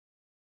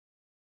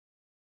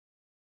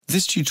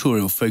This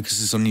tutorial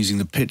focuses on using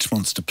the Pitch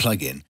Monster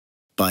plugin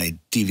by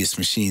Devious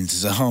Machines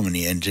as a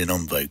harmony engine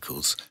on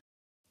vocals.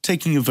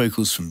 Taking your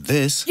vocals from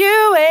this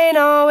 "You ain't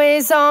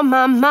always on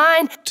my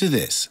mind" to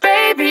this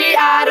 "Baby,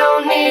 I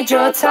don't need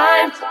your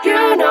time.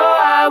 You know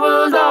I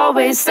will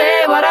always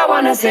say what I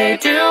wanna say,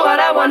 do what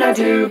I wanna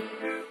do."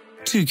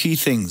 Two key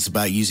things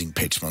about using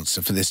Pitch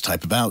Monster for this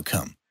type of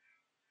outcome.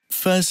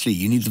 Firstly,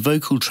 you need the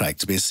vocal track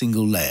to be a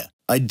single layer,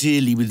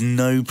 ideally with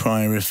no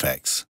prior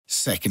effects.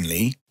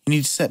 Secondly, you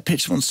need to set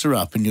Pitch Monster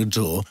up in your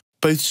DAW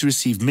both to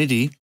receive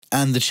MIDI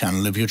and the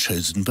channel of your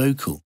chosen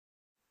vocal.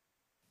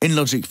 In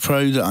Logic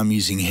Pro that I'm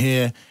using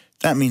here,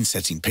 that means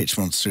setting Pitch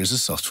Monster as a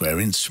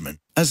software instrument,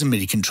 as a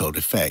MIDI-controlled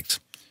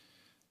effect.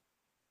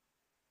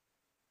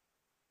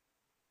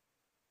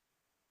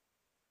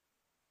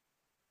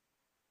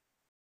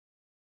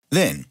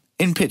 Then,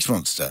 in Pitch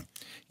Monster,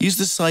 use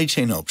the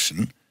sidechain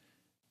option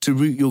to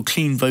route your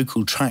clean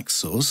vocal track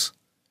source,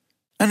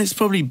 and it's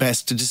probably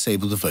best to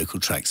disable the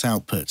vocal track's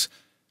output.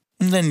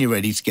 And then you're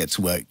ready to get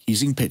to work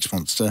using Pitch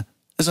Monster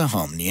as a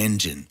harmony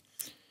engine.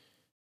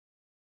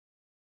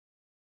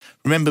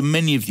 Remember,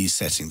 many of these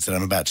settings that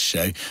I'm about to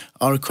show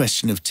are a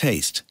question of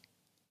taste,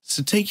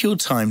 so take your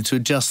time to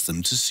adjust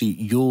them to suit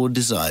your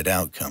desired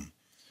outcome.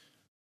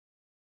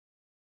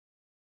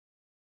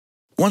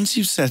 Once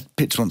you've set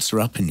Pitch Monster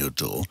up in your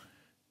DAW,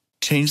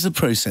 change the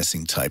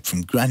processing type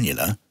from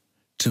granular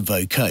to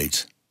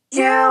vocoder.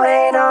 "You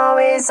ain't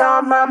always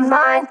on my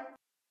mind."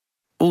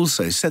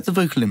 Also, set the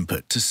vocal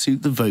input to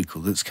suit the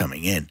vocal that's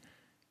coming in.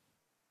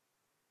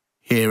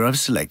 Here I've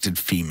selected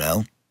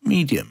female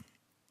medium.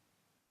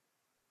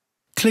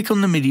 Click on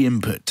the MIDI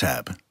input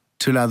tab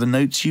to allow the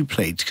notes you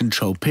played to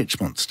control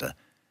Pitch Monster.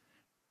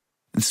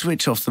 And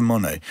switch off the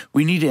mono.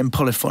 We need it in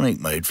polyphonic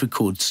mode for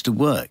chords to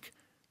work.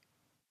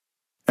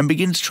 And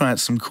begin to try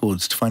out some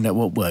chords to find out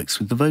what works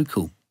with the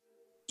vocal.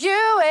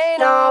 "You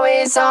ain't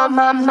always on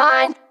my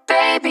mind.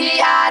 Baby,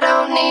 I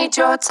don't need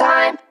your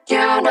time. You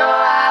know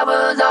I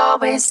will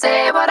always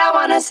say what I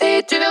wanna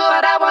say, do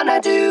what I wanna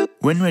do."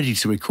 When ready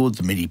to record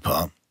the MIDI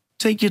part,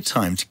 take your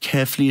time to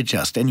carefully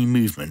adjust any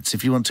movements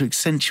if you want to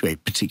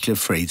accentuate particular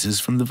phrases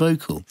from the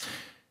vocal,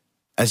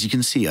 as you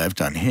can see I've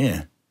done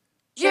here.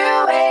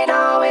 "You ain't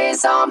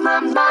always on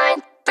my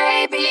mind.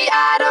 Baby,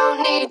 I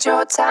don't need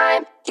your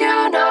time.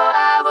 You know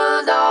I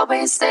will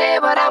always say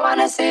what I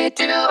wanna say,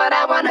 do what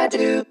I wanna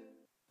do."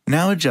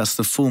 Now adjust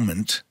the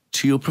formant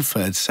to your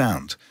preferred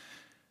sound.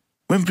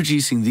 When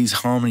producing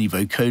these harmony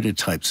vocoder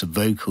types of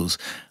vocals,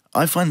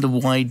 I find the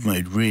wide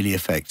mode really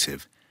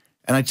effective,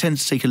 and I tend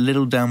to take a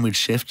little downward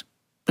shift,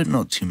 but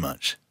not too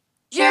much.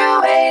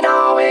 "You ain't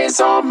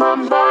always on my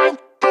mind.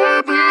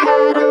 Baby,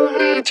 I don't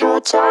need your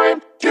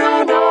time.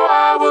 You know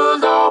I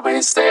will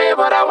always say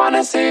what I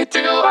wanna say,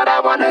 do what I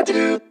wanna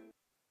do."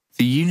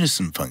 The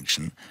unison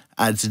function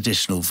adds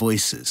additional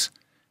voices,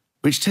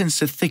 which tends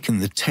to thicken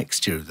the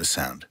texture of the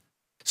sound.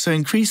 So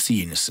increase the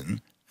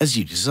unison as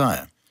you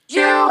desire.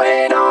 "You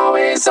ain't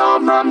always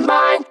on my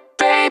mind.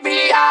 Baby,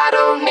 I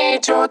don't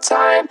need your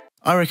time.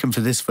 I reckon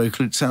for this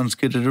vocal it sounds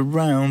good at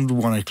around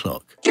 1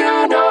 o'clock.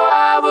 You know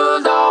I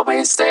will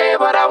always say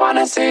what I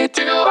wanna say,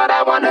 do what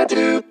I wanna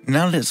do."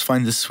 Now let's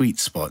find the sweet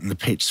spot in the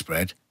pitch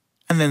spread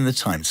and then the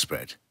time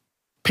spread.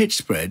 Pitch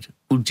spread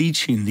will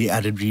detune the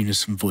added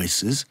unison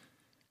voices,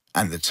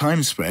 and the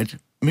time spread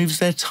moves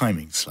their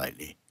timing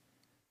slightly.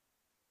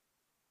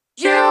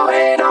 "You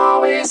ain't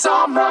always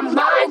on my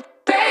mind.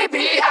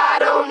 Baby, I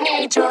don't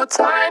need your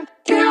time.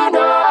 You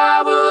know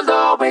I will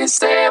always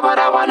say what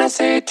I wanna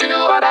say, do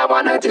what I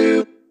wanna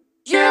do."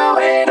 "You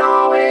ain't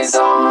always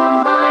on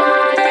my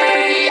mind.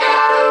 Baby,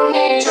 I don't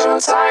need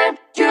your time.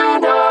 You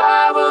know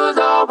I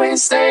will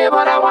always say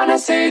what I wanna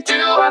say, do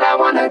what I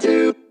wanna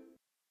do."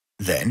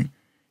 Then,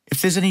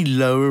 if there's any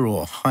lower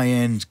or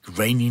high-end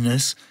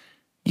graininess,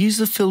 use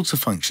the filter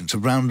function to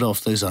round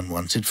off those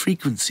unwanted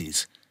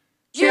frequencies.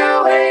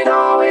 "You ain't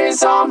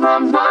always on my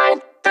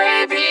mind.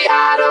 Baby,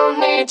 I don't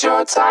need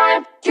your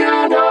time.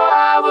 You know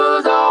I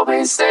will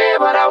always say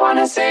what I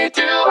wanna say,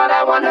 do what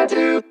I wanna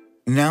do."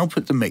 Now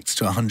put the mix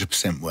to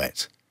 100%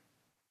 wet,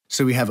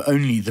 so we have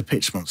only the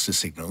Pitch Monster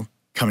signal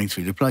coming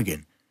through the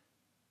plugin.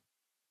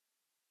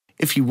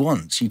 If you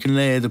want, you can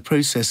layer the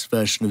processed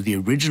version of the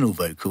original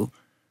vocal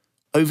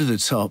over the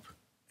top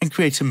and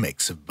create a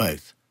mix of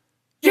both.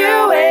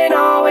 "You ain't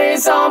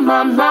always on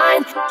my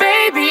mind.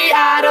 Baby,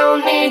 I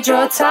don't need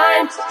your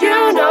time.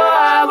 You know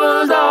I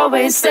will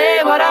always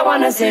say what I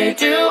wanna say,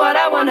 do what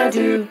I wanna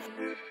do."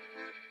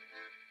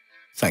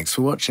 Thanks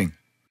for watching.